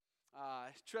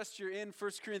Trust you're in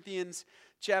 1 Corinthians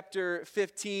chapter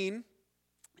 15.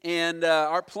 And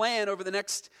our plan over the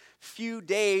next few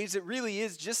days, it really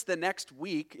is just the next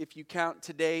week, if you count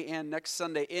today and next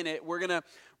Sunday in it. We're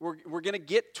gonna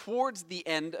get towards the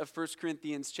end of 1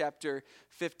 Corinthians chapter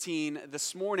 15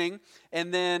 this morning.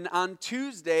 And then on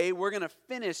Tuesday, we're going to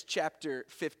finish chapter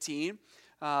 15.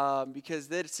 Because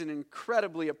that's an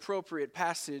incredibly appropriate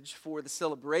passage for the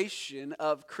celebration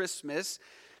of Christmas.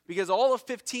 Because all of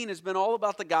 15 has been all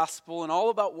about the gospel and all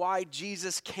about why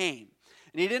Jesus came.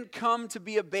 And he didn't come to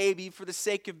be a baby for the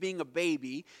sake of being a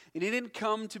baby. And he didn't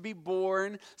come to be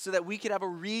born so that we could have a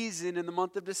reason in the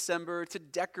month of December to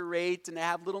decorate and to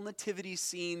have little nativity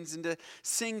scenes and to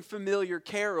sing familiar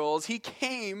carols. He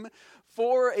came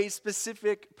for a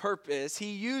specific purpose.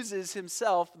 He uses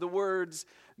himself the words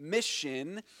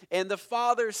mission, and the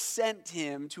Father sent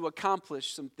him to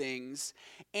accomplish some things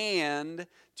and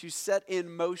to set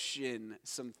in motion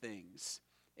some things.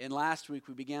 And last week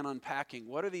we began unpacking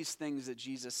what are these things that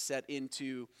Jesus set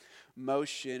into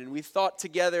motion. And we thought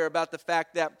together about the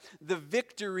fact that the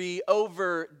victory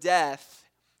over death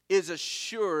is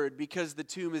assured because the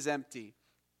tomb is empty.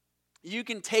 You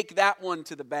can take that one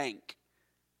to the bank,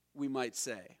 we might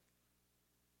say.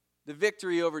 The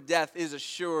victory over death is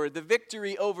assured. The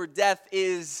victory over death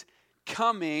is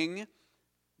coming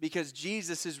because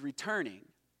Jesus is returning.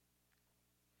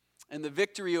 And the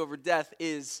victory over death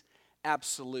is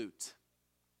absolute.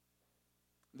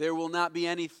 There will not be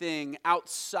anything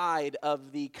outside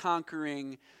of the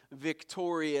conquering,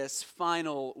 victorious,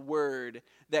 final word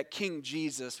that King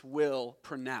Jesus will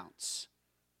pronounce.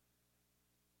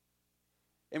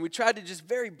 And we tried to just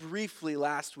very briefly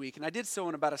last week, and I did so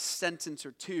in about a sentence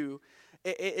or two.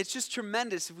 It's just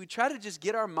tremendous if we try to just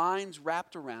get our minds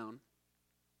wrapped around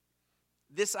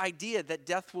this idea that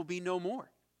death will be no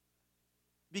more.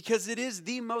 Because it is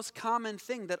the most common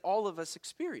thing that all of us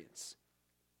experience.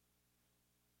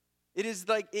 It is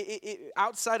like,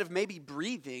 outside of maybe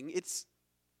breathing, it's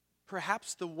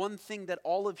perhaps the one thing that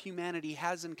all of humanity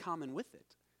has in common with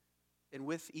it and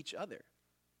with each other.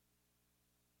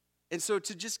 And so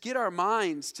to just get our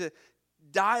minds to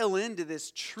dial into this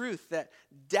truth that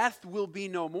death will be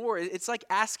no more, it's like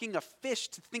asking a fish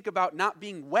to think about not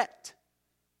being wet.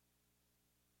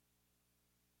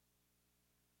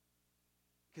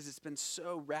 Because it's been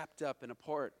so wrapped up in a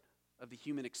part of the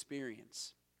human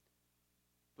experience.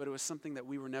 But it was something that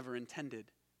we were never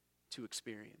intended to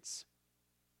experience.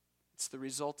 It's the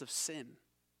result of sin.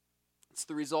 It's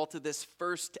the result of this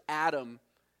first Adam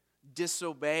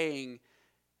disobeying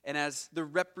and as the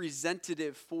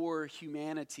representative for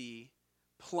humanity,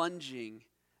 plunging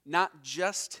not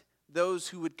just those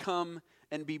who would come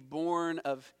and be born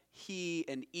of he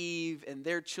and Eve and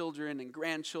their children and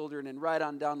grandchildren and right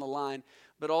on down the line,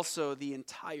 but also the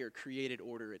entire created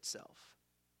order itself.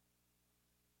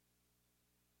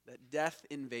 That death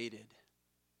invaded,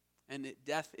 and that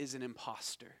death is an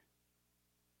imposter.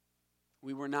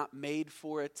 We were not made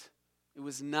for it. It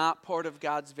was not part of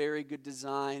God's very good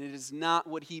design. It is not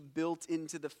what he built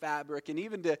into the fabric. And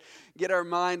even to get our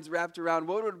minds wrapped around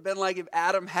what would have been like if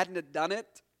Adam hadn't have done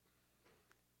it.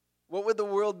 What would the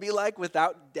world be like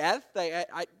without death?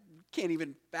 I can't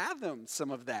even fathom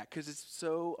some of that because it's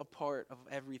so a part of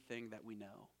everything that we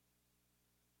know.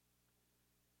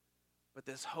 But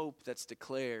this hope that's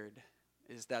declared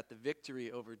is that the victory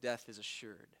over death is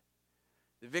assured.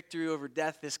 The victory over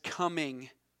death is coming.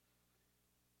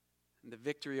 And the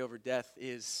victory over death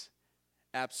is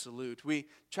absolute. We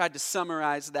tried to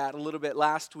summarize that a little bit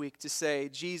last week to say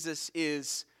Jesus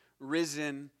is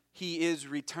risen, he is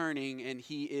returning, and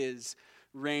he is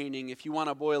reigning. If you want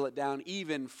to boil it down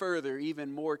even further,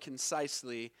 even more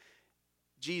concisely,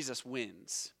 Jesus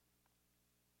wins.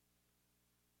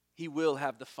 He will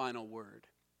have the final word.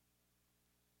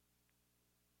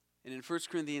 And in 1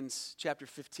 Corinthians chapter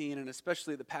 15, and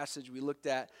especially the passage we looked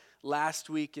at last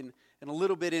week and a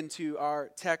little bit into our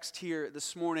text here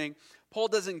this morning, Paul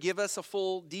doesn't give us a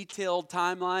full detailed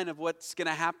timeline of what's going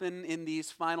to happen in these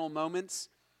final moments.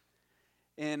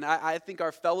 And I think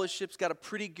our fellowship's got a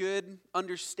pretty good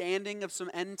understanding of some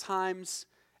end times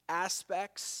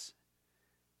aspects.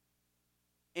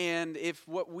 And if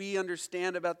what we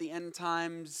understand about the end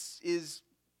times is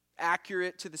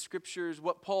accurate to the scriptures,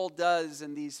 what Paul does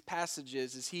in these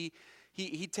passages is he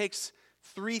takes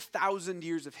 3,000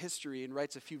 years of history and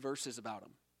writes a few verses about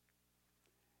them.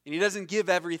 And he doesn't give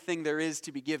everything there is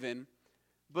to be given,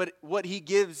 but what he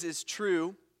gives is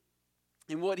true.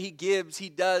 And what he gives, he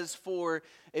does for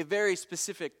a very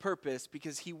specific purpose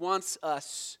because he wants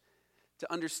us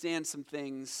to understand some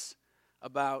things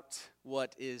about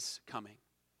what is coming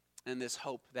and this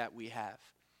hope that we have.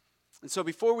 And so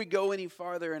before we go any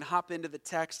farther and hop into the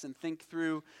text and think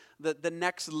through the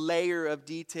next layer of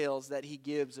details that he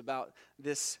gives about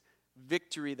this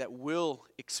victory that we'll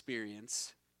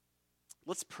experience,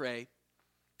 let's pray,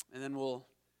 and then we'll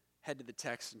head to the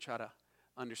text and try to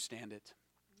understand it.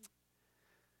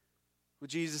 Well,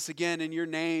 Jesus, again, in your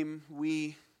name,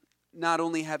 we not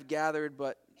only have gathered,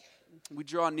 but we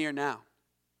draw near now.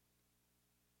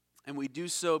 And we do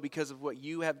so because of what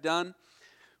you have done.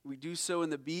 We do so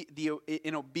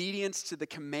in obedience to the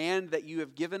command that you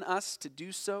have given us to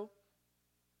do so.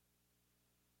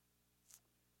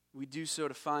 We do so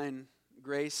to find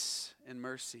grace and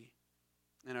mercy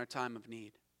in our time of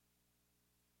need.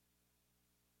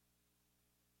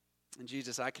 And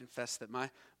Jesus, I confess that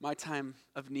my time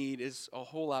of need is a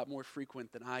whole lot more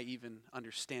frequent than I even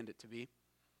understand it to be.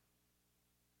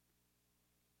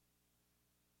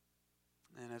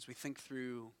 And as we think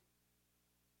through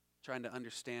trying to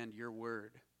understand your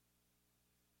word,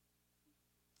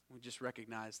 we just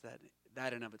recognize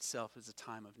that in of itself is a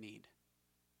time of need.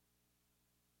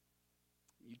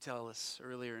 You tell us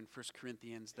earlier in 1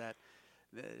 Corinthians that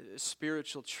the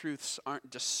spiritual truths aren't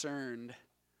discerned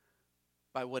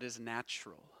by what is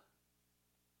natural,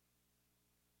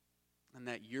 and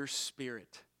that your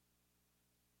Spirit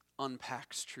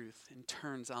unpacks truth and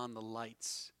turns on the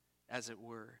lights, as it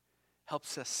were,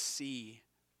 helps us see.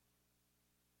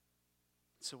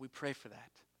 So we pray for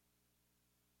that.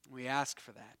 We ask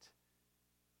for that.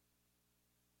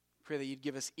 Pray that you'd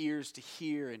give us ears to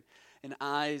hear and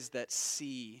eyes that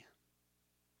see.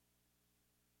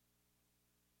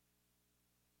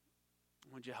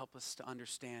 Would you help us to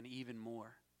understand even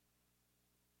more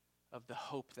of the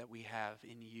hope that we have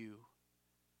in you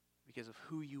because of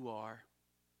who you are,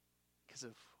 because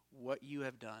of what you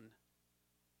have done,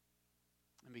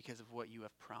 and because of what you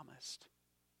have promised.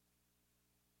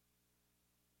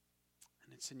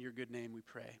 And it's in your good name we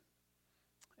pray.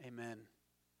 Amen.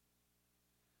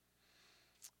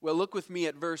 Well, look with me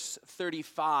at verse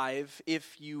 35,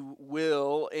 if you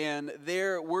will, and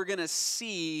there we're going to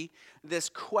see this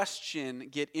question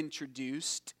get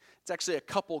introduced. It's actually a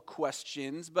couple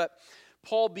questions, but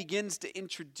Paul begins to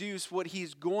introduce what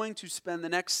he's going to spend the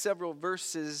next several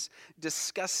verses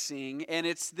discussing, and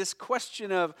it's this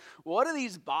question of, what are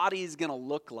these bodies going to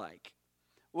look like?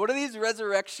 What are these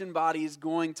resurrection bodies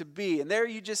going to be? And there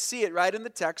you just see it right in the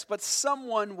text, but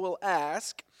someone will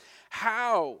ask,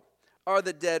 how are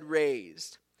the dead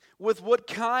raised? With what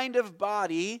kind of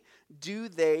body do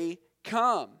they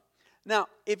come? Now,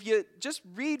 if you just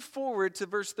read forward to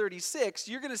verse 36,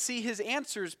 you're going to see his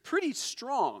answer is pretty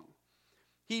strong.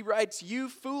 He writes, you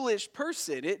foolish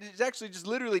person. It's actually just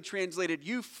literally translated,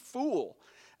 you fool.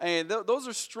 And those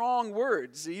are strong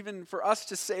words, even for us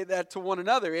to say that to one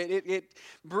another. It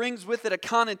brings with it a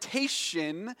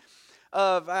connotation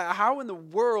of how in the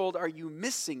world are you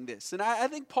missing this? And I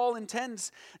think Paul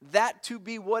intends that to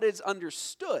be what is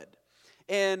understood.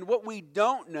 And what we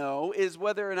don't know is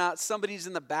whether or not somebody's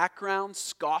in the background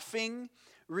scoffing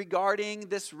regarding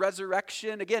this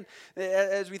resurrection. Again,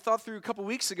 as we thought through a couple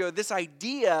weeks ago, this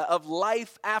idea of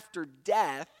life after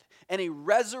death and a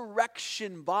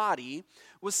resurrection body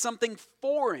was something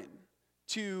foreign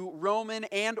to Roman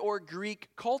and or Greek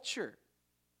culture.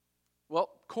 Well,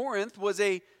 Corinth was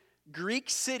a Greek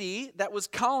city that was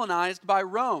colonized by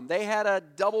Rome. They had a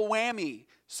double whammy,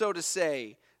 so to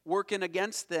say, working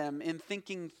against them in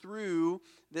thinking through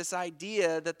this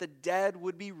idea that the dead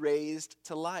would be raised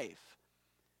to life.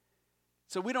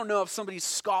 So we don't know if somebody's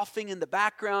scoffing in the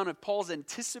background, if Paul's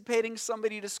anticipating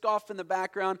somebody to scoff in the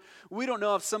background. We don't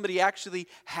know if somebody actually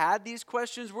had these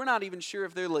questions. We're not even sure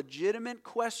if they're legitimate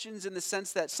questions in the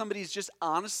sense that somebody's just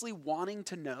honestly wanting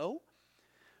to know.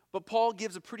 But Paul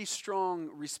gives a pretty strong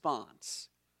response.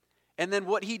 And then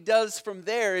what he does from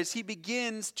there is he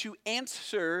begins to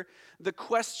answer the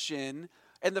question,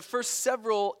 and the first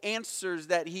several answers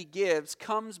that he gives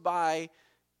comes by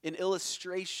an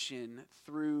illustration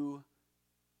through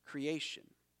creation.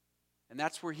 And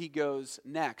that's where he goes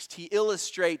next. He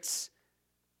illustrates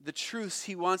the truths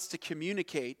he wants to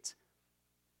communicate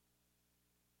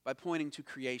by pointing to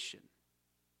creation.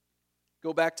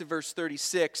 Go back to verse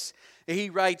 36. He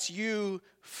writes, you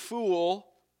fool,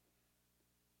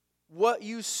 what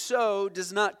you sow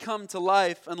does not come to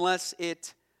life unless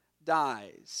it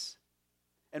dies.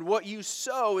 And what you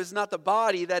sow is not the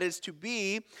body that is to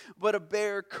be, but a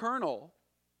bare kernel,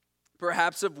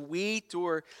 perhaps of wheat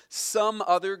or some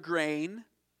other grain.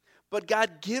 But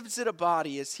God gives it a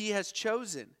body as he has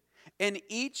chosen, and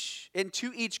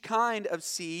to each kind of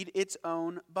seed its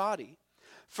own body.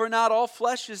 For not all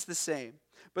flesh is the same,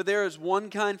 but there is one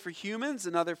kind for humans,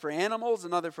 another for animals,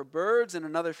 another for birds, and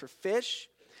another for fish.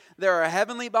 there are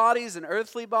heavenly bodies and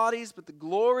earthly bodies, but the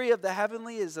glory of the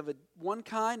heavenly is of one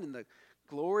kind, and the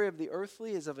glory of the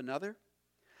earthly is of another.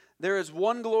 There is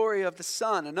one glory of the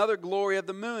sun, another glory of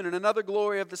the moon, and another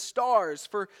glory of the stars,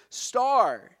 for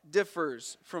star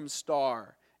differs from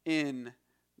star in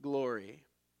glory.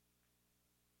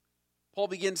 Paul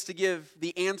begins to give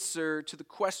the answer to the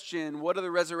question, what are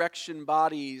the resurrection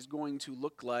bodies going to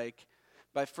look like,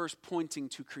 by first pointing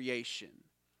to creation.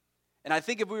 And I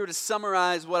think if we were to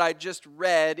summarize what I just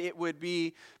read, it would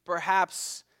be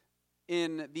perhaps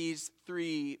in these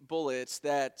 3 bullets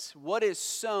that what is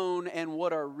sown and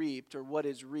what are reaped, or what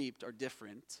is reaped, are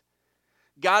different.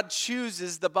 God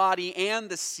chooses the body and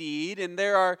the seed, and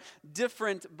there are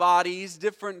different bodies,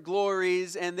 different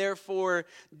glories, and therefore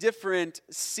different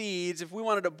seeds. If we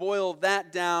wanted to boil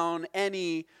that down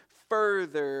any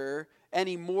further,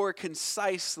 any more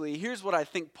concisely, here's what I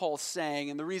think Paul's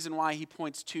saying, and the reason why he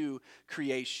points to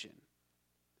creation.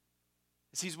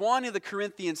 He's wanting the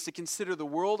Corinthians to consider the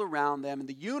world around them and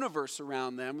the universe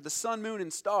around them, with the sun, moon,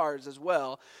 and stars as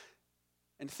well,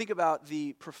 and think about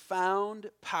the profound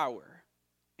power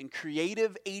and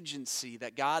creative agency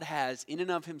that God has in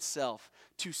and of himself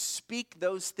to speak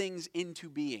those things into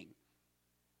being.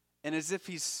 And as if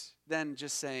he's then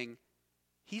just saying,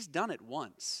 he's done it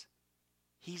once.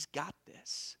 He's got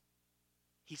this.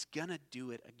 He's gonna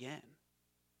do it again.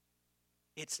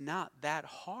 It's not that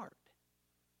hard.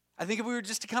 I think if we were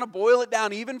just to kind of boil it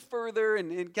down even further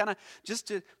and kind of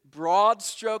just a broad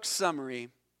stroke summary,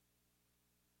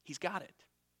 he's got it.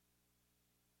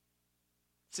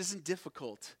 This isn't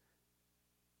difficult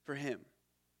for him.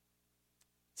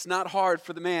 It's not hard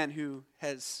for the man who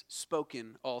has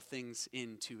spoken all things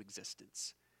into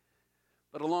existence.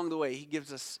 But along the way, he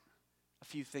gives us a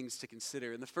few things to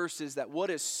consider. And the first is that what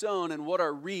is sown and what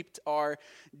are reaped are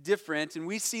different. And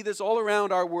we see this all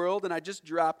around our world, and I just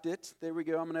dropped it. There we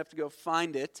go. I'm going to have to go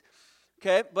find it.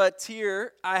 Okay, but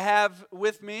here I have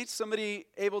with me somebody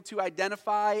able to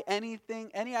identify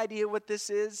anything, any idea what this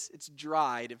is? It's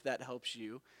dried, if that helps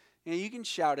you. And you can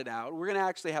shout it out. We're going to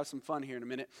actually have some fun here in a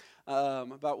minute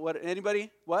about what,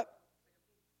 anybody? What?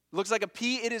 Looks like a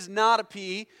pea. It is not a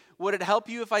pea. Would it help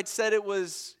you if I'd said it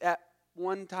was at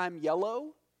one time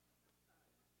yellow?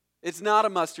 It's not a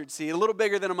mustard seed, a little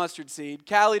bigger than a mustard seed.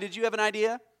 Callie, did you have an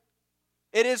idea?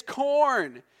 It is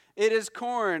corn. It is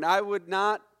corn. I would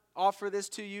not offer this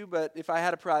to you, but if I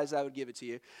had a prize, I would give it to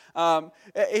you.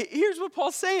 Here's what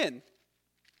Paul's saying.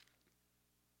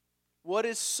 What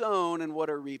is sown and what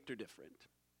are reaped are different.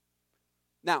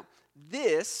 Now,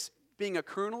 this, being a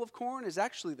kernel of corn, is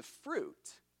actually the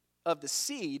fruit of the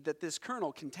seed that this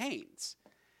kernel contains.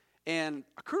 And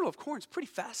a kernel of corn is pretty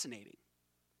fascinating.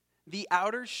 The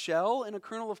outer shell in a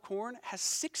kernel of corn has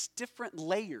 6 different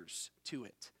layers to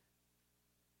it.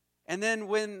 And then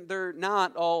when they're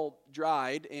not all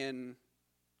dried and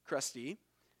crusty,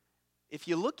 if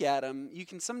you look at them, you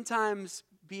can sometimes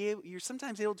you're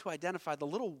sometimes able to identify the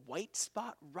little white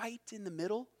spot right in the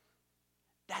middle.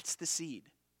 That's the seed.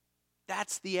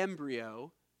 That's the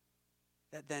embryo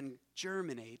that then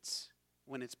germinates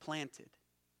when it's planted.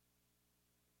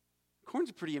 Corn's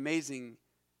a pretty amazing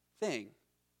thing.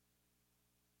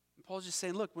 And Paul's just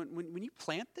saying, look, when you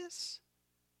plant this,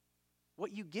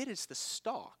 what you get is the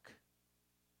stalk.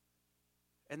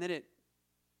 And then it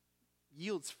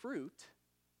yields fruit.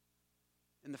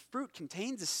 And the fruit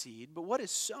contains a seed, but what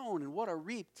is sown and what are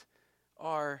reaped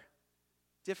are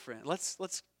different. Let's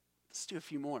do a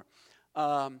few more.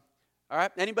 All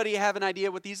right, anybody have an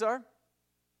idea what these are?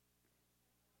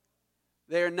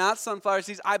 They are not sunflower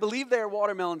seeds. I believe they are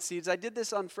watermelon seeds. I did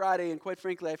this on Friday, and quite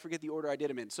frankly, I forget the order I did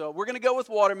them in. So we're going to go with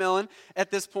watermelon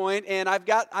at this point, and I've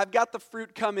got the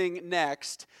fruit coming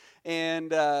next.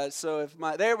 And so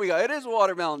there we go. It is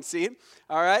watermelon seed.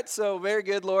 All right, so very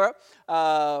good, Laura.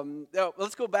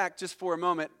 Let's go back just for a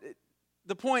moment.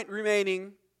 The point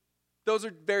remaining, those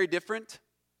are very different,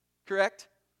 correct?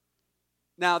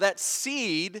 Now, that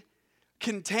seed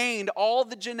contained all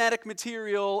the genetic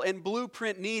material and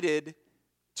blueprint needed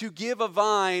to give a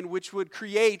vine which would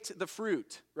create the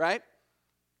fruit, right?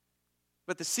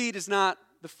 But the seed is not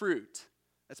the fruit.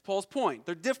 That's Paul's point.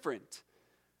 They're different.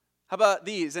 How about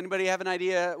these? Anybody have an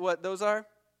idea what those are?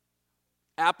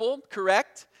 Apple,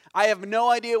 correct. I have no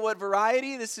idea what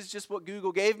variety. This is just what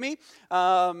Google gave me.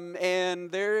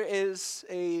 And there is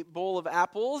a bowl of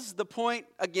apples. The point,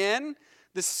 again,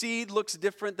 the seed looks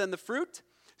different than the fruit.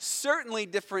 Certainly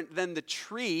different than the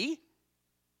tree.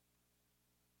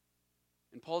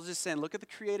 And Paul's just saying, look at the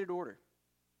created order.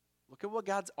 Look at what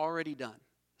God's already done.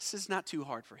 This is not too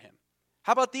hard for him.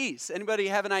 How about these? Anybody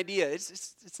have an idea?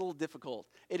 It's a little difficult.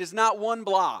 It is not one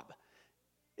blob.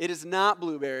 It is not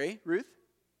blueberry. Ruth?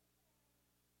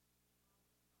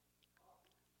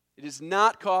 It is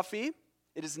not coffee.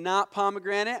 It is not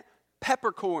pomegranate.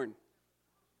 Peppercorn.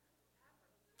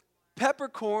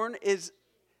 Peppercorn's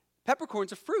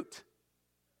a fruit.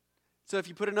 So if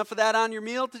you put enough of that on your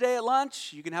meal today at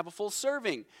lunch, you can have a full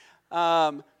serving.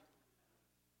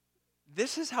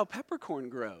 This is how peppercorn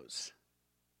grows.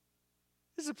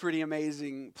 This is a pretty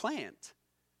amazing plant.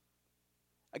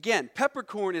 Again,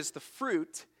 peppercorn is the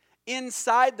fruit.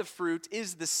 Inside the fruit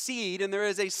is the seed, and there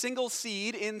is a single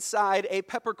seed inside a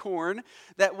peppercorn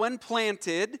that when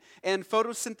planted and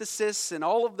photosynthesis and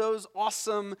all of those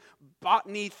awesome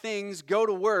botany things go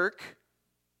to work,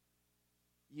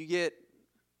 you get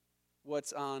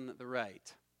what's on the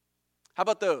right. How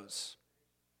about those?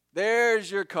 There's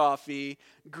your coffee.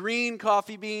 Green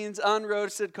coffee beans,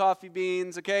 unroasted coffee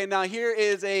beans. Okay, now here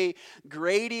is a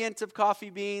gradient of coffee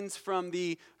beans from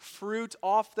the fruit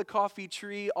off the coffee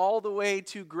tree all the way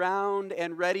to ground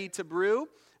and ready to brew.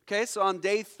 Okay, so on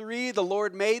day 3, the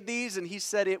Lord made these and he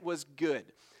said it was good.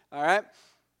 All right?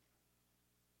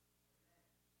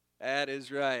 That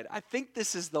is right. I think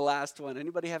this is the last one.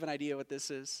 Anybody have an idea what this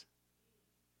is?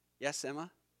 Yes, Emma?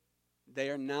 They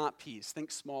are not peas.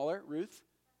 Think smaller, Ruth.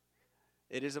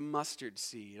 It is a mustard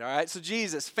seed, all right? So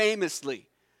Jesus famously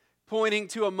pointing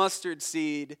to a mustard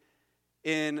seed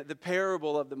in the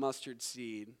parable of the mustard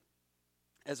seed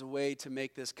as a way to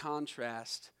make this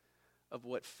contrast of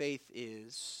what faith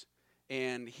is.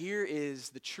 And here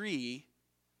is the tree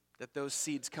that those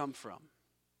seeds come from.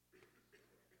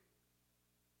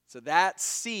 So that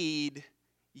seed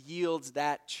yields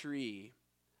that tree.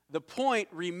 The point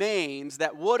remains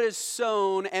that what is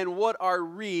sown and what are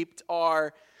reaped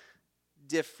are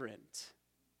different.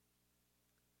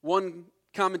 One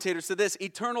commentator said this: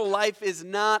 eternal life is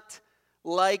not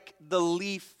like the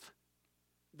leaf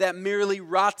that merely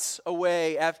rots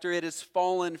away after it has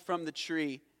fallen from the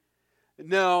tree.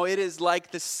 No, it is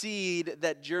like the seed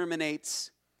that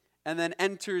germinates and then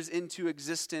enters into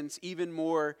existence even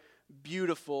more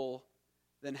beautiful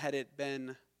than had it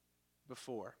been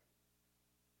before.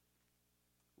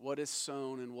 What is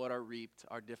sown and what are reaped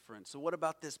are different. So what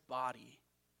about this body?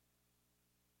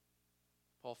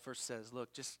 Paul first says,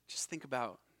 look, just think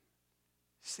about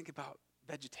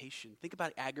vegetation. Think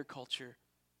about agriculture.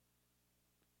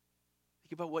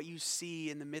 Think about what you see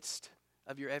in the midst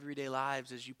of your everyday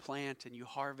lives as you plant and you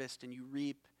harvest and you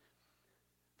reap.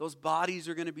 Those bodies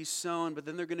are going to be sown, but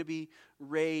then they're going to be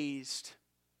raised.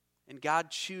 And God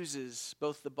chooses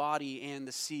both the body and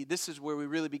the seed. This is where we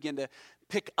really begin to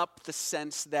pick up the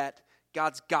sense that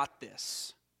God's got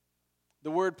this. The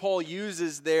word Paul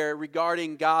uses there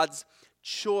regarding God's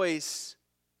choice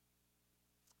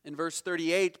in verse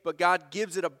 38, but God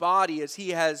gives it a body as he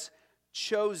has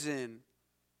chosen.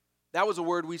 That was a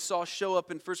word we saw show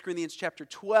up in 1 Corinthians chapter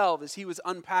 12 as he was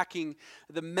unpacking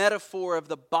the metaphor of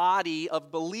the body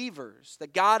of believers.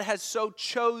 That God has so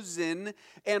chosen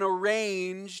and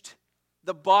arranged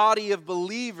the body of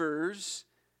believers.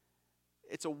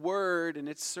 It's a word and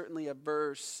it's certainly a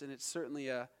verse and it's certainly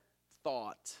a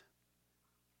thought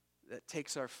that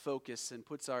takes our focus and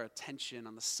puts our attention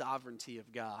on the sovereignty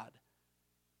of God.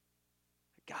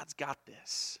 God's got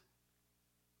this.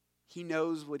 He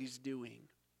knows what he's doing.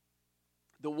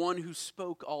 The one who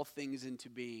spoke all things into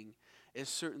being is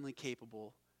certainly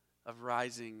capable of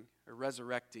rising or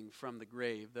resurrecting from the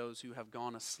grave those who have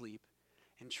gone asleep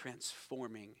and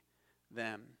transforming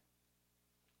them.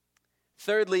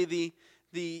 Thirdly,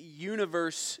 the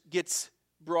universe gets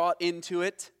brought into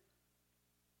it.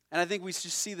 And I think we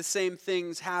just see the same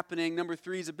things happening. Number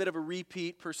 3 is a bit of a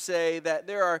repeat per se, that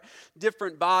there are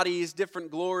different bodies, different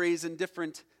glories, and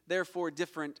therefore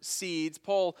different seeds.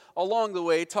 Paul, along the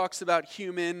way, talks about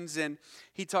humans, and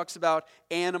he talks about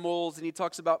animals, and he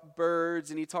talks about birds,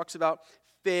 and he talks about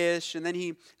fish, and then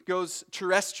he goes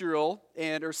terrestrial,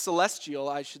 or celestial,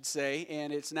 I should say,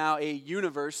 and it's now a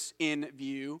universe in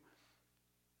view.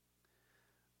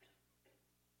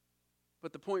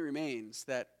 But the point remains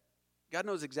that God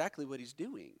knows exactly what he's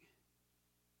doing.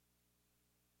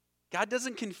 God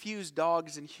doesn't confuse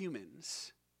dogs and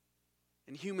humans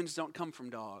don't come from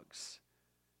dogs.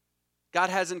 God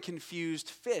hasn't confused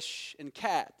fish and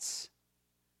cats,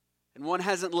 and one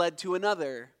hasn't led to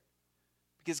another,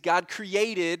 because God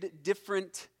created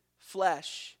different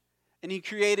flesh, and he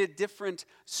created different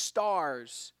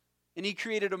stars, and he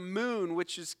created a moon,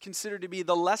 which is considered to be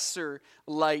the lesser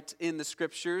light in the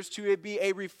scriptures, to be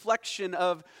a reflection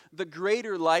of the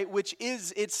greater light, which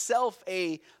is itself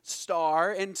a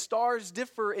star, and stars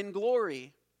differ in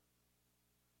glory.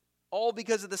 All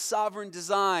because of the sovereign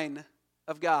design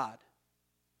of God.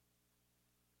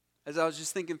 As I was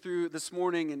just thinking through this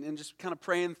morning and just kind of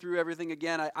praying through everything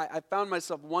again, I found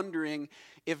myself wondering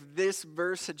if this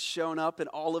verse had shown up in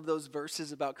all of those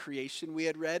verses about creation we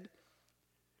had read.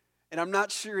 And I'm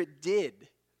not sure it did,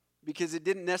 because it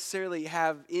didn't necessarily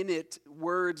have in it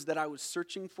words that I was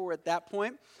searching for at that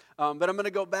point. But I'm going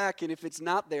to go back, and if it's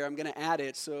not there, I'm going to add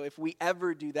it. So if we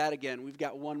ever do that again, we've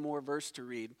got one more verse to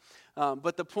read.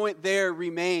 But the point there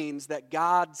remains that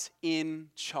God's in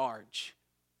charge.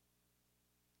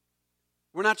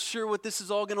 We're not sure what this is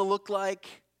all going to look like,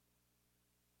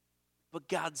 but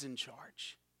God's in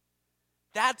charge.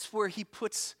 That's where he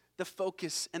puts the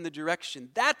focus and the direction.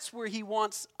 That's where he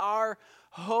wants our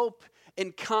hope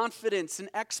and confidence and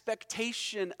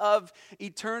expectation of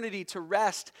eternity to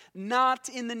rest, not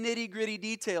in the nitty-gritty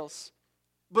details,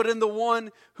 but in the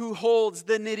one who holds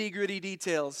the nitty-gritty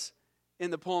details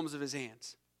in the palms of his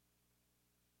hands.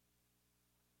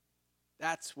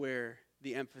 That's where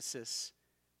the emphasis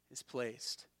is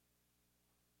placed.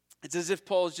 It's as if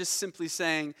Paul is just simply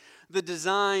saying the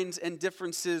designs and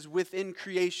differences within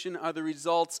creation are the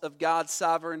results of God's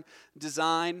sovereign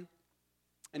design,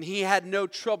 and he had no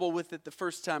trouble with it the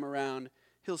first time around.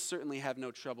 He'll certainly have no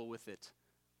trouble with it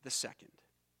the second.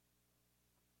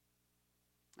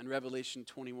 And Revelation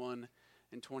 21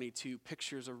 and 22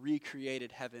 pictures a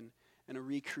recreated heaven and a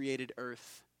recreated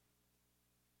earth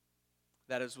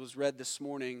that, as was read this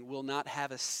morning, will not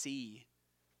have a sea.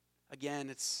 Again,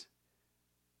 it's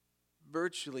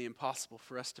virtually impossible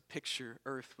for us to picture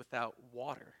earth without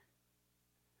water.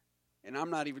 And I'm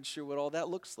not even sure what all that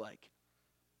looks like.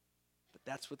 But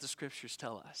that's what the scriptures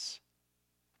tell us.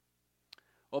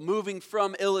 Well, moving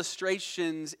from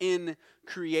illustrations in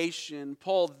creation,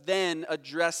 Paul then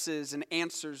addresses and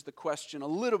answers the question a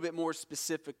little bit more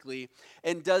specifically,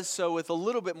 and does so with a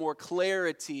little bit more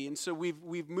clarity. And so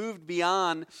we've moved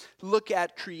beyond look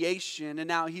at creation, and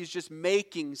now he's just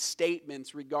making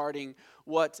statements regarding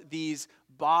what these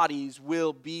bodies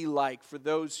will be like for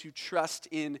those who trust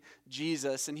in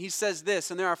Jesus. And he says this,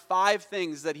 and there are 5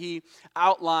 things that he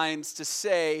outlines to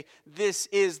say this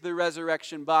is the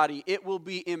resurrection body. It will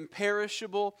be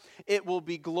imperishable, it will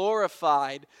be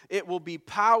glorified, it will be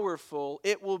powerful,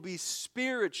 it will be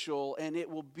spiritual, and it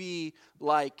will be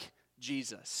like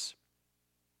Jesus.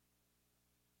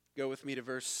 Go with me to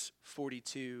verse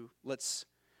 42. Let's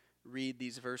read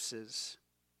these verses.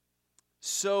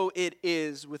 So it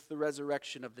is with the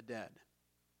resurrection of the dead.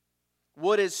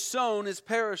 What is sown is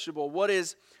perishable. What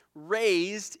is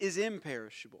raised is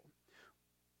imperishable.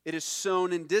 It is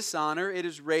sown in dishonor. It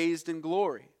is raised in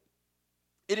glory.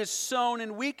 It is sown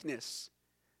in weakness.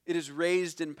 It is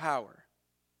raised in power.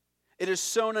 It is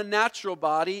sown a natural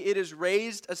body. It is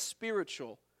raised a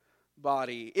spiritual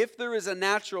body. If there is a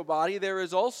natural body, there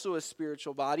is also a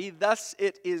spiritual body. Thus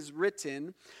it is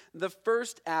written, the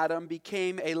first Adam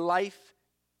became a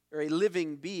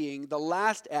living being. The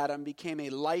last Adam became a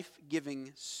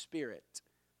life-giving spirit.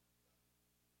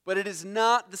 But it is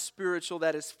not the spiritual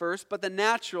that is first, but the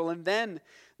natural, and then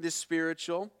the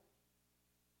spiritual.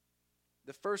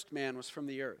 The first man was from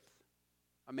the earth,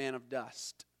 a man of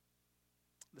dust.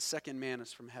 The second man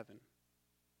is from heaven.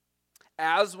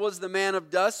 As was the man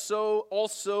of dust, so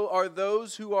also are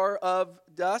those who are of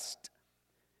dust.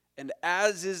 And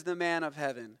as is the man of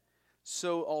heaven,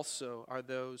 so also are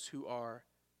those who are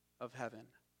of heaven.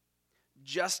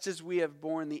 Just as we have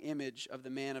borne the image of the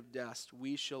man of dust,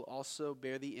 we shall also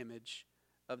bear the image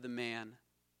of the man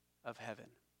of heaven.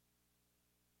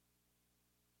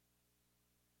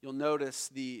 You'll notice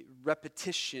the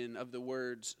repetition of the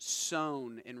words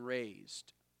sown and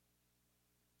raised,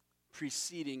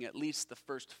 preceding at least the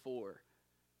first 4.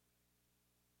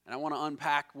 And I want to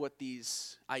unpack what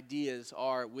these ideas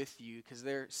are with you because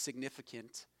they're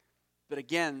significant. But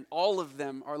again, all of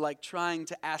them are like trying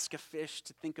to ask a fish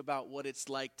to think about what it's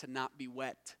like to not be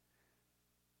wet.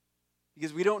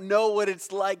 Because we don't know what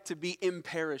it's like to be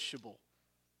imperishable.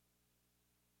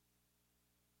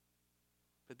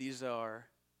 But these are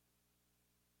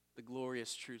the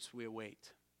glorious truths we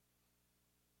await.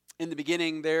 In the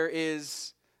beginning, there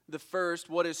is the first.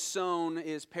 What is sown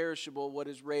is perishable. What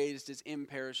is raised is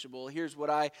imperishable. Here's what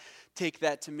I take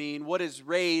that to mean. What is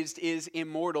raised is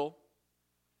immortal.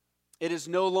 It is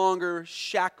no longer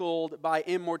shackled by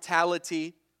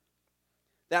immortality.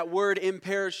 That word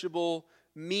imperishable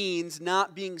means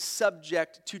not being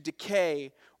subject to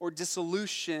decay or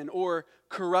dissolution or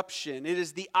corruption. It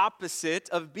is the opposite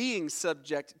of being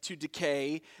subject to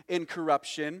decay and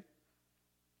corruption.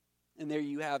 And there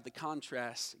you have the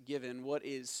contrast given. What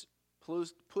is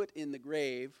put in the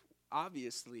grave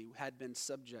obviously had been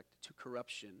subject to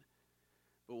corruption.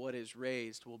 But what is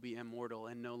raised will be immortal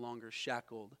and no longer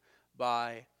shackled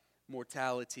by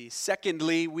mortality.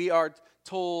 Secondly, we are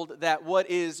told that what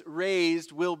is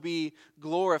raised will be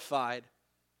glorified.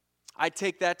 I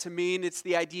take that to mean it's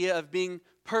the idea of being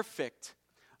perfect,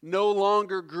 no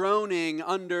longer groaning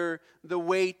under the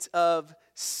weight of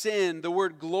sin. The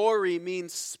word glory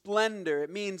means splendor. It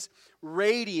means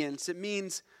radiance. It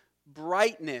means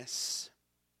brightness.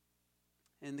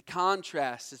 And the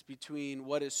contrast is between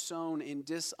what is sown in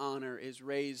dishonor is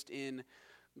raised in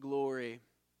glory.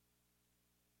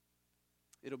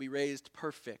 It'll be raised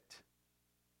perfect,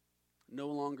 no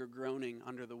longer groaning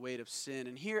under the weight of sin.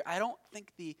 And here, I don't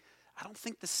think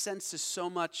the sense is so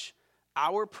much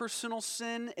our personal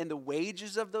sin and the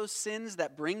wages of those sins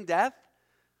that bring death,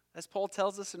 as Paul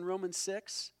tells us in Romans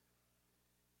 6.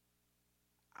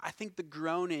 I think the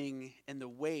groaning and the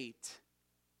weight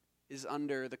is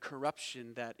under the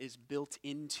corruption that is built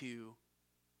into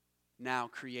now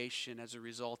creation as a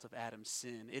result of Adam's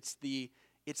sin. It's the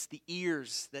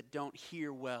ears that don't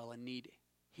hear well and need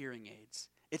hearing aids.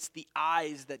 It's the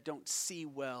eyes that don't see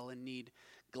well and need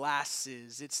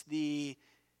glasses. It's the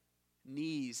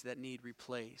knees that need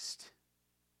replaced.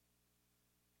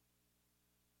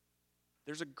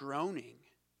 There's a groaning.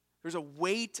 There's a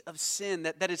weight of sin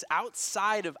that is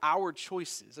outside of our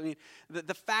choices. I mean,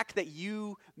 the fact that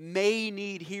you may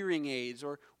need hearing aids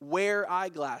or wear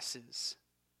eyeglasses,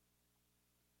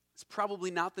 it's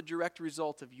probably not the direct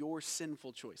result of your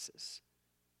sinful choices.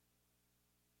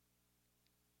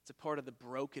 It's a part of the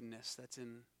brokenness that's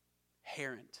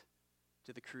inherent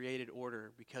to the created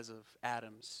order because of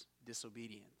Adam's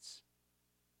disobedience.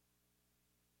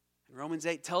 And Romans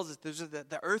 8 tells us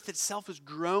the earth itself is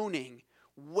groaning,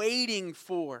 waiting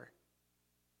for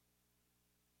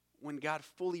when God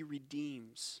fully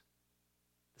redeems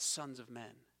the sons of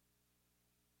men.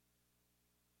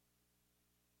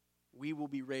 We will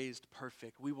be raised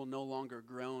perfect. We will no longer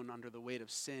groan under the weight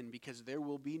of sin because there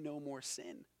will be no more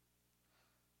sin.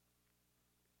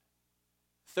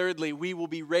 Thirdly, we will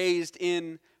be raised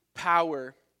in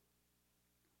power.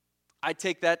 I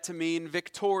take that to mean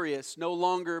victorious, no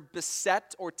longer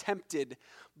beset or tempted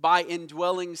by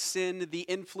indwelling sin, the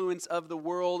influence of the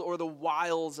world, or the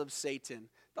wiles of Satan.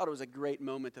 I thought it was a great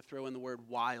moment to throw in the word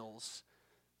wiles.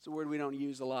 It's a word we don't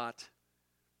use a lot.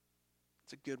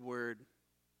 It's a good word.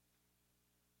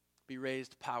 Be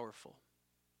raised powerful.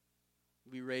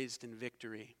 Be raised in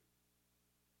victory.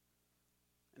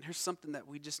 And here's something that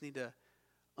we just need to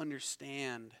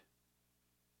understand,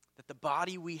 that the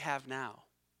body we have now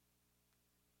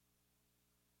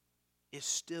is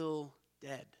still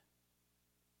dead.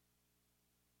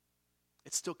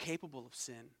 It's still capable of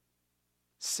sin.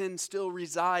 Sin still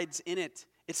resides in it.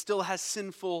 It still has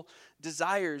sinful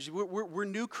desires. We're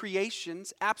new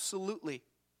creations, absolutely.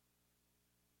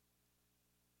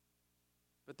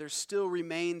 But there still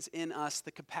remains in us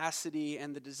the capacity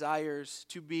and the desires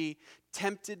to be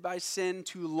tempted by sin,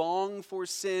 to long for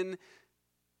sin,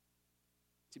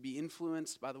 to be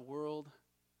influenced by the world,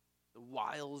 the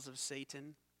wiles of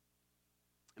Satan.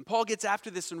 And Paul gets after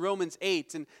this in Romans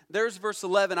 8, and there's verse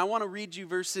 11. I want to read you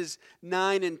verses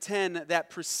 9 and 10 that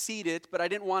precede it, but I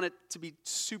didn't want it to be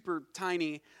super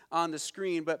tiny on the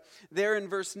screen. But there in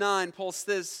verse 9, Paul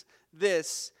says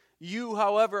this: "You,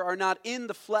 however, are not in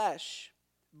the flesh,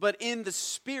 but in the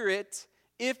Spirit,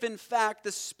 if in fact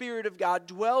the Spirit of God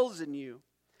dwells in you.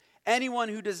 Anyone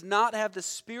who does not have the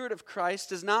Spirit of Christ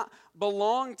does not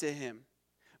belong to him.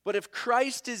 But if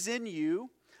Christ is in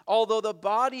you, although the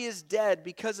body is dead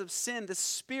because of sin, the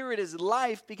Spirit is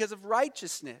life because of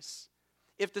righteousness.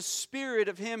 If the Spirit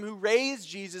of him who raised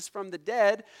Jesus from the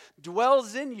dead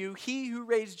dwells in you, he who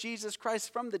raised Jesus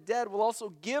Christ from the dead will also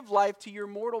give life to your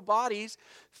mortal bodies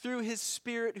through his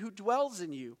Spirit who dwells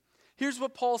in you." Here's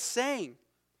what Paul's saying.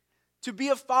 To be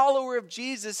a follower of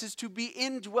Jesus is to be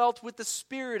indwelt with the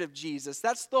Spirit of Jesus.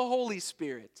 That's the Holy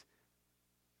Spirit.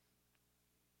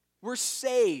 We're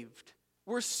saved.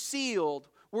 We're sealed.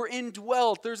 We're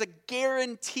indwelt. There's a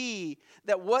guarantee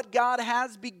that what God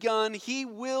has begun, he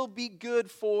will be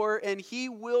good for and he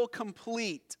will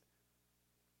complete.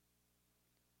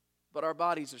 But our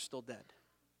bodies are still dead.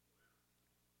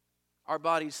 Our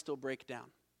bodies still break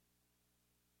down.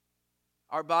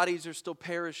 Our bodies are still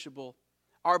perishable.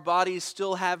 Our bodies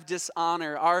still have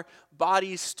dishonor. Our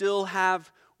bodies still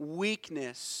have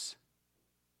weakness.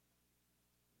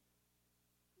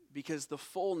 Because the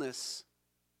fullness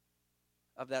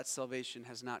of that salvation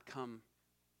has not come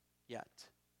yet.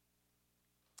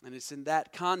 And it's in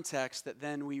that context that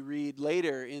then we read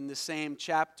later in the same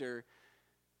chapter,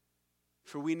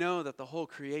 "For we know that the whole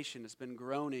creation has been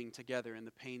groaning together in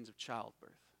the pains of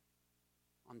childbirth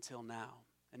until now."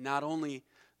 And not only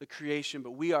the creation,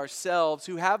 but we ourselves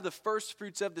who have the first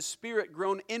fruits of the Spirit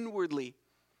grown inwardly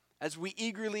as we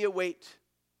eagerly await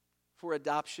for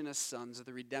adoption as sons of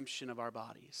the redemption of our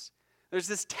bodies. There's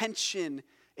this tension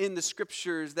in the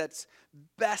scriptures that's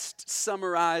best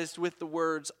summarized with the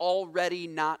words, already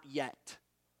not yet.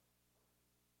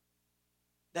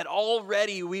 That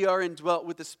already we are indwelt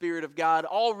with the Spirit of God.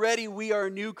 Already we are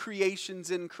new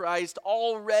creations in Christ.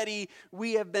 Already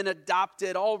we have been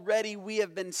adopted. Already we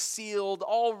have been sealed.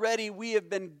 Already we have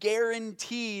been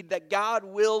guaranteed that God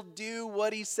will do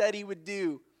what He said He would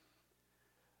do.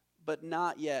 But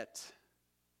not yet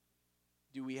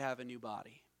do we have a new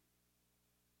body.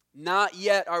 Not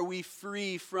yet are we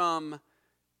free from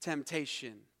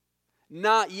temptation.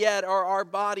 Not yet are our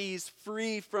bodies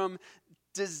free from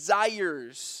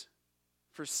desires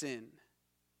for sin.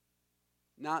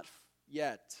 Not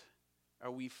yet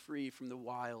are we free from the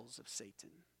wiles of Satan.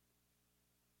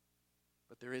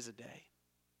 But there is a day.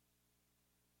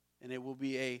 And it will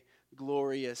be a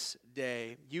glorious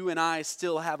day. You and I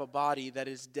still have a body that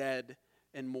is dead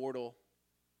and mortal.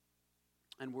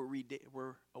 And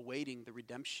we're awaiting the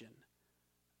redemption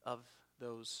of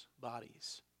those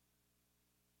bodies.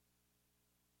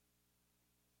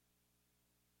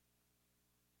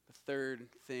 The third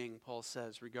thing Paul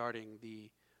says regarding the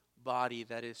body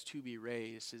that is to be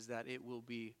raised is that it will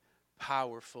be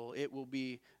powerful. It will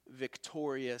be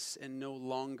victorious and no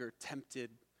longer tempted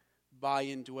by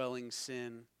indwelling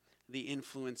sin, the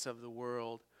influence of the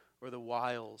world, or the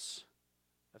wiles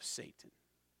of Satan.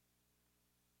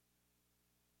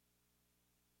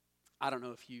 I don't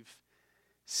know if you've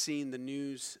seen the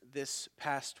news this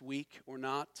past week or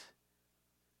not,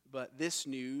 but this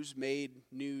news made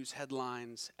news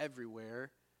headlines everywhere.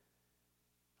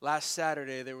 Last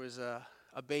Saturday, there was a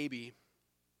baby,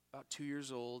 about 2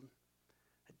 years old,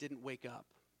 that didn't wake up.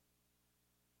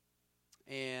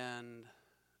 And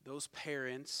those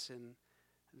parents and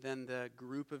then the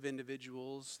group of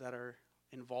individuals that are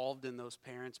involved in those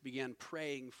parents began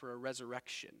praying for a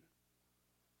resurrection.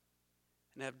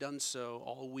 And have done so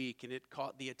all week, and it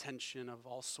caught the attention of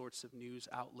all sorts of news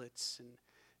outlets and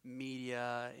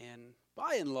media, and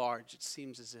by and large, it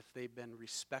seems as if they've been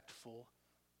respectful.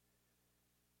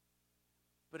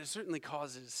 But it certainly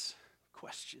causes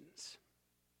questions.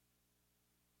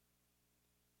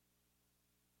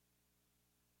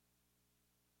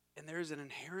 And there is an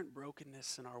inherent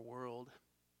brokenness in our world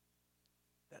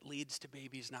that leads to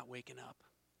babies not waking up.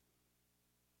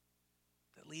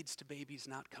 That leads to babies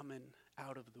not coming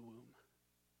out of the womb.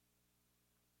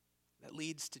 That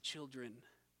leads to children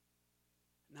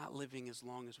not living as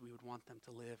long as we would want them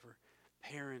to live, or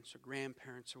parents or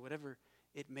grandparents or whatever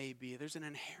it may be. There's an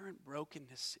inherent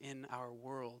brokenness in our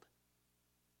world.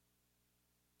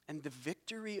 And the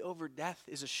victory over death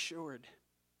is assured.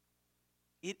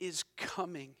 It is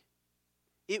coming.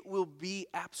 It will be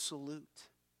absolute.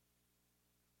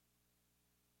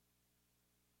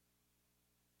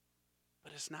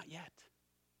 But it's not yet.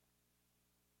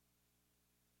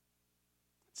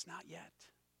 It's not yet.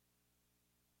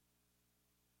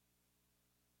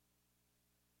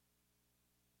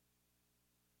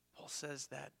 Paul says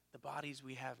that the bodies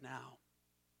we have now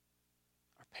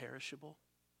are perishable.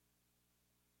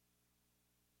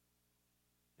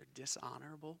 They're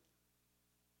dishonorable.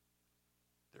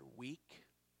 They're weak.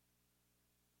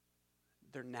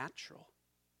 They're natural.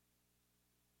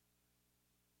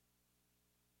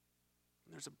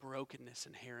 And there's a brokenness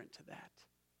inherent to that.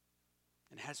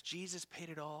 And has Jesus paid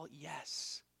it all?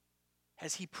 Yes.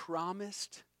 Has He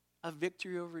promised a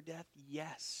victory over death?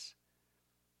 Yes.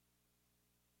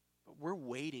 But we're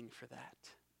waiting for that.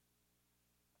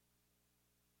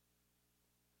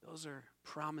 Those are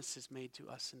promises made to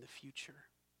us in the future,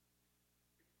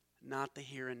 not the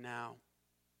here and now.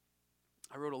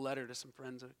 I wrote a letter to some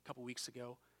friends a couple weeks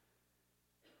ago.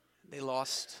 They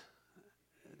lost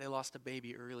a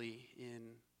baby early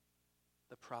in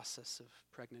the process of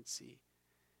pregnancy.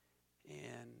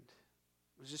 And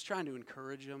I was just trying to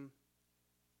encourage them.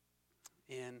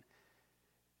 And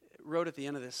wrote at the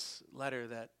end of this letter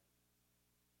that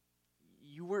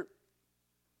you're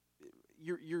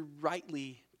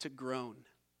rightly to groan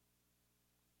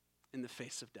in the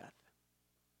face of death.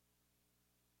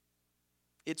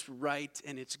 It's right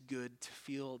and it's good to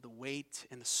feel the weight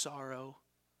and the sorrow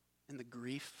and the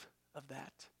grief of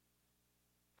that,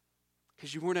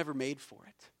 because you weren't ever made for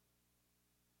it.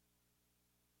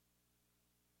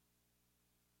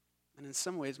 And in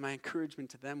some ways, my encouragement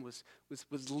to them was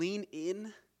lean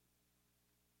in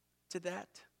to that.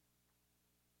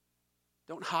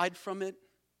 Don't hide from it.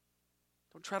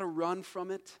 Don't try to run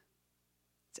from it.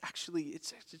 It's actually,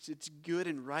 it's good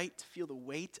and right to feel the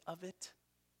weight of it.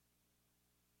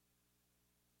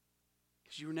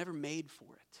 Because you were never made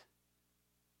for it.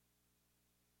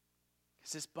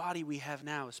 Because this body we have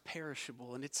now is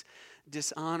perishable, and it's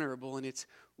dishonorable, and it's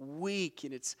weak,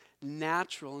 and it's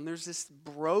natural, and there's this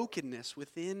brokenness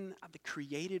within the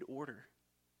created order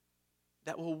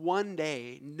that will one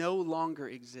day no longer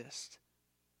exist,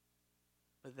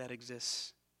 but that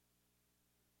exists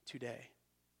today.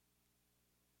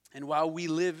 And while we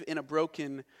live in a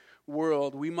broken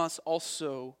world, we must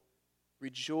also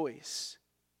rejoice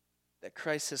that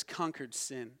Christ has conquered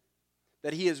sin,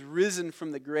 that he has risen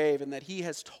from the grave, and that he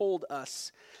has told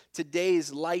us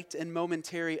today's light and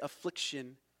momentary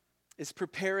affliction is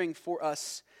preparing for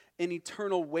us an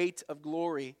eternal weight of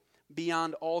glory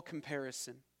beyond all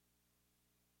comparison.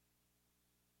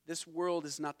 This world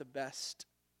is not the best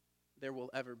there will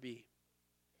ever be.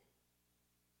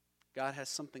 God has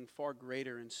something far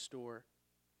greater in store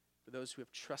for those who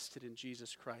have trusted in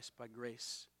Jesus Christ by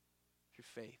grace through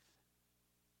faith.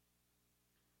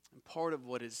 And part of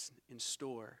what is in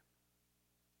store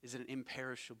is an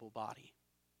imperishable body.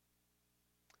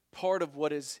 Part of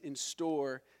what is in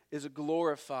store is a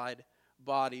glorified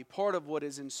body. Part of what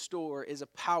is in store is a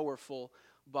powerful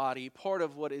body. Part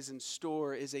of what is in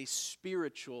store is a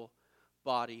spiritual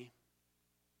body.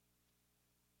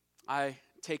 I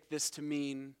take this to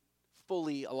mean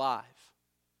fully alive,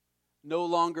 no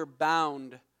longer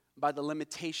bound by the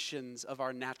limitations of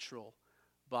our natural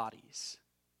bodies.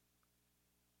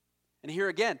 And here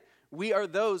again, we are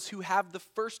those who have the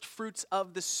first fruits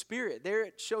of the Spirit. There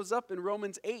it shows up in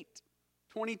Romans 8,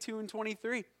 22 and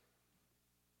 23.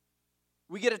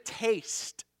 We get a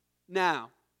taste now.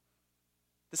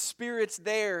 The Spirit's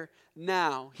there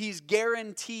now. He's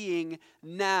guaranteeing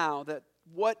now that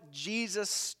what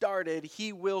Jesus started,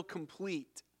 he will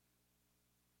complete.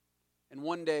 And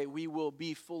one day we will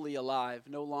be fully alive,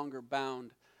 no longer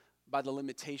bound by the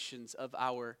limitations of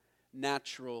our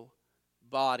natural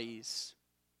bodies.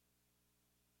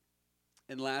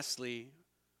 And lastly,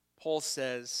 Paul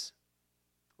says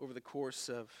over the course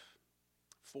of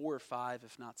 4 or 5,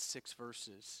 if not 6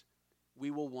 verses,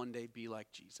 we will one day be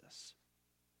like Jesus.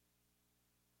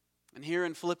 And here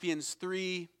in Philippians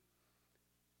 3,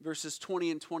 verses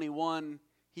 20 and 21,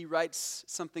 he writes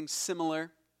something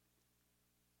similar.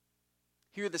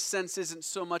 Here the sense isn't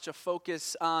so much a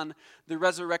focus on the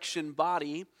resurrection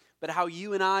body, but how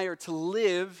you and I are to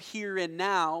live here and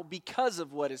now because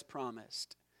of what is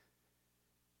promised.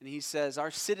 And he says, our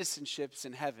citizenship's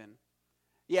in heaven.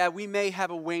 Yeah, we may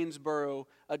have a Waynesboro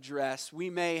address.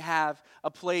 We may have a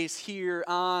place here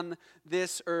on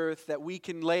this earth that we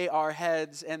can lay our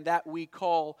heads and that we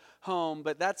call home,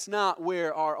 but that's not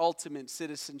where our ultimate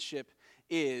citizenship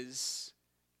is.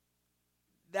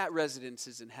 That residence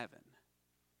is in heaven.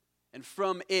 And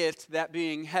from it, that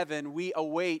being heaven, we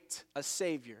await a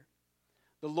Savior,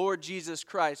 the Lord Jesus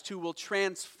Christ, who will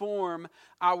transform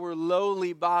our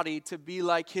lowly body to be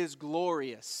like his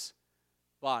glorious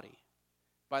body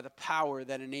by the power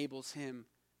that enables him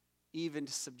even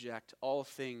to subject all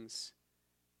things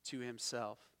to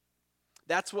himself.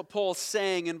 That's what Paul's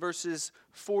saying in verses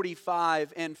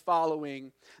 45 and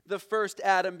following. The first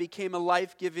Adam became a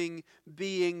life-giving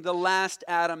being. The last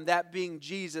Adam, that being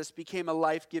Jesus, became a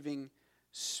life-giving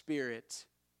spirit.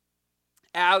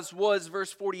 As was,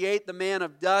 verse 48, the man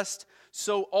of dust,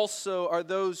 so also are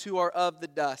those who are of the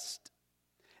dust.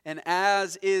 And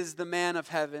as is the man of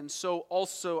heaven, so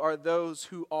also are those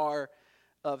who are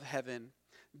of heaven.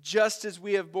 Just as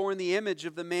we have borne the image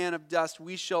of the man of dust,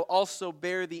 we shall also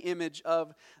bear the image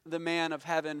of the man of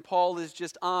heaven. Paul is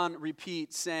just on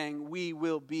repeat saying, we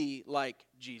will be like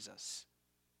Jesus.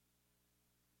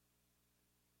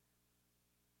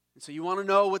 And so you want to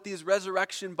know what these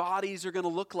resurrection bodies are going to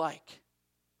look like.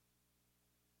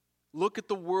 Look at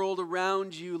the world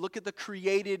around you. Look at the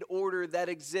created order that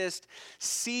exists.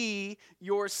 See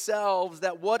yourselves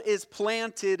that what is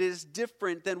planted is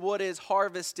different than what is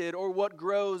harvested or what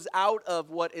grows out of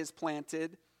what is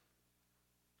planted.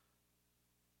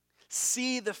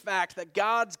 See the fact that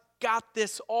God's got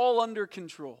this all under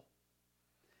control.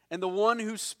 And the one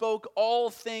who spoke all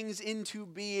things into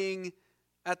being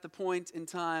at the point in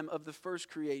time of the first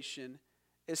creation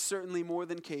is certainly more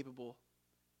than capable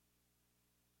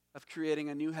of creating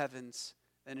a new heavens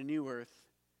and a new earth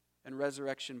and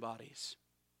resurrection bodies.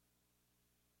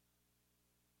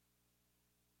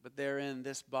 But therein,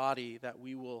 this body that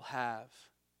we will have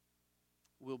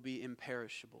will be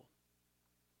imperishable.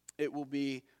 It will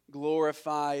be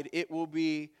glorified. It will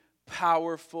be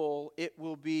powerful. It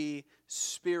will be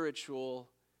spiritual.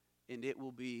 And it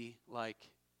will be like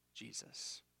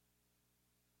Jesus.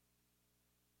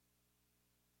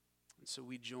 And so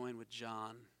we join with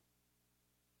John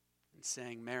and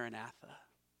saying, Maranatha,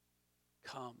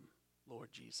 Come, Lord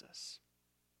Jesus.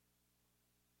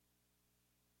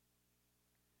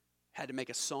 Had to make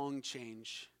a song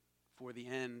change for the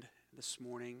end this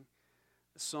morning.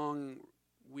 The song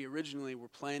we originally were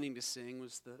planning to sing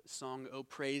was the song, "Oh,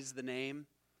 Praise the Name."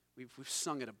 We've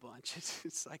sung it a bunch.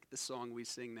 It's like the song we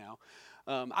sing now.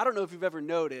 I don't know if you've ever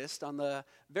noticed on the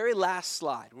very last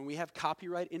slide, when we have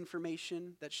copyright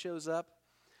information that shows up,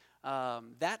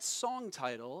 that song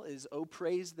title is "Oh,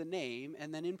 Praise the Name,"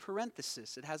 and then in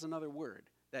parenthesis it has another word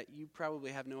that you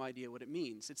probably have no idea what it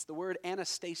means. It's the word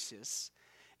anastasis,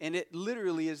 and it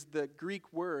literally is the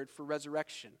Greek word for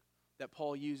resurrection that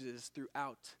Paul uses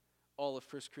throughout all of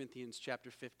 1 Corinthians chapter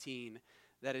 15,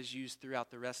 that is used throughout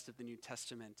the rest of the New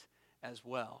Testament as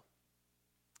well.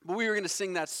 But we were going to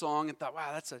sing that song and thought,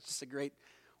 wow, that's just a great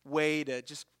way to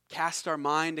just cast our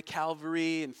mind to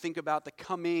Calvary and think about the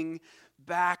coming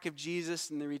back of Jesus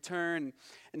and the return.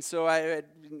 And so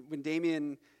when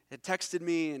Damien had texted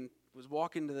me and was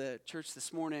walking to the church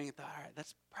this morning, I thought, all right, we're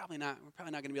probably not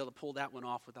going to be able to pull that one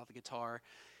off without the guitar.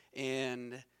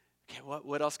 And okay,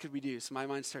 what else could we do? So my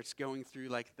mind starts going through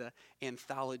like the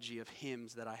anthology of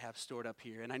hymns that I have stored up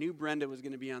here. And I knew Brenda was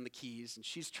going to be on the keys, and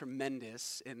she's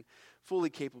tremendous and fully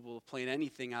capable of playing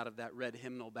anything out of that red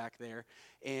hymnal back there.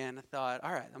 And I thought,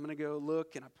 all right, I'm going to go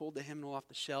look, and I pulled the hymnal off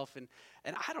the shelf. And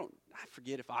I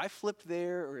forget if I flipped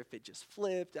there or if it just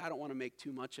flipped. I don't want to make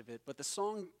too much of it. But the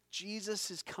song,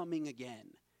 "Jesus is Coming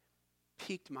Again,"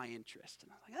 piqued my interest.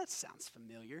 And I was like, that sounds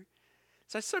familiar.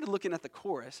 So I started looking at the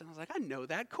chorus, and I was like, I know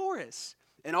that chorus.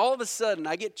 And all of a sudden,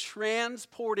 I get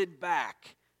transported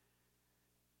back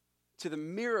to the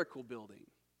Miracle Building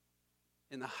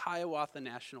in the Hiawatha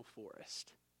National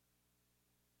Forest,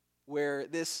 where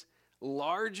this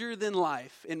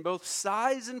larger-than-life, in both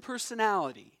size and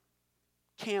personality,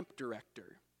 camp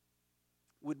director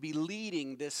would be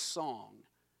leading this song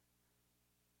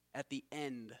at the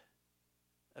end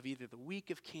of either the week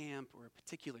of camp or a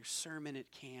particular sermon at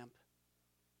camp.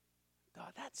 Oh,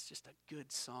 that's just a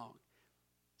good song.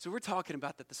 So we're talking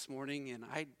about that this morning, and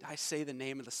I say the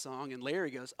name of the song, and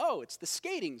Larry goes, oh, it's the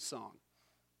skating song.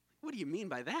 What do you mean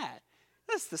by that?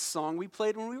 That's the song we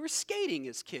played when we were skating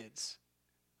as kids.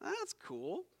 That's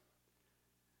cool.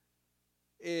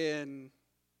 And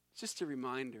it's just a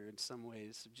reminder in some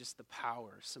ways of just the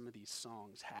power some of these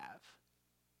songs have.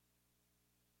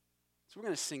 So we're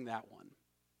going to sing that one.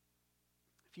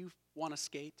 If you want to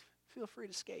skate, feel free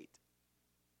to skate.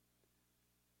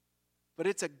 But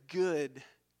it's a good,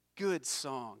 good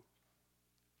song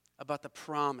about the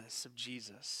promise of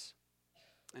Jesus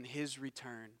and his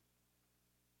return.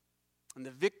 And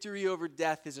the victory over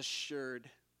death is assured.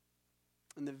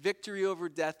 And the victory over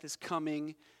death is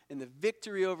coming. And the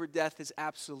victory over death is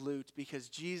absolute because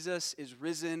Jesus is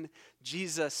risen.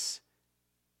 Jesus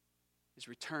is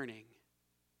returning.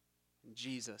 And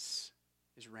Jesus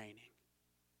is reigning.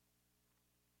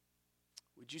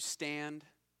 Would you stand?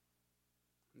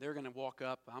 They're going to walk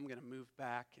up. I'm going to move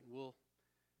back, and we'll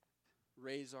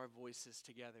raise our voices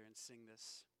together and sing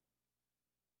this.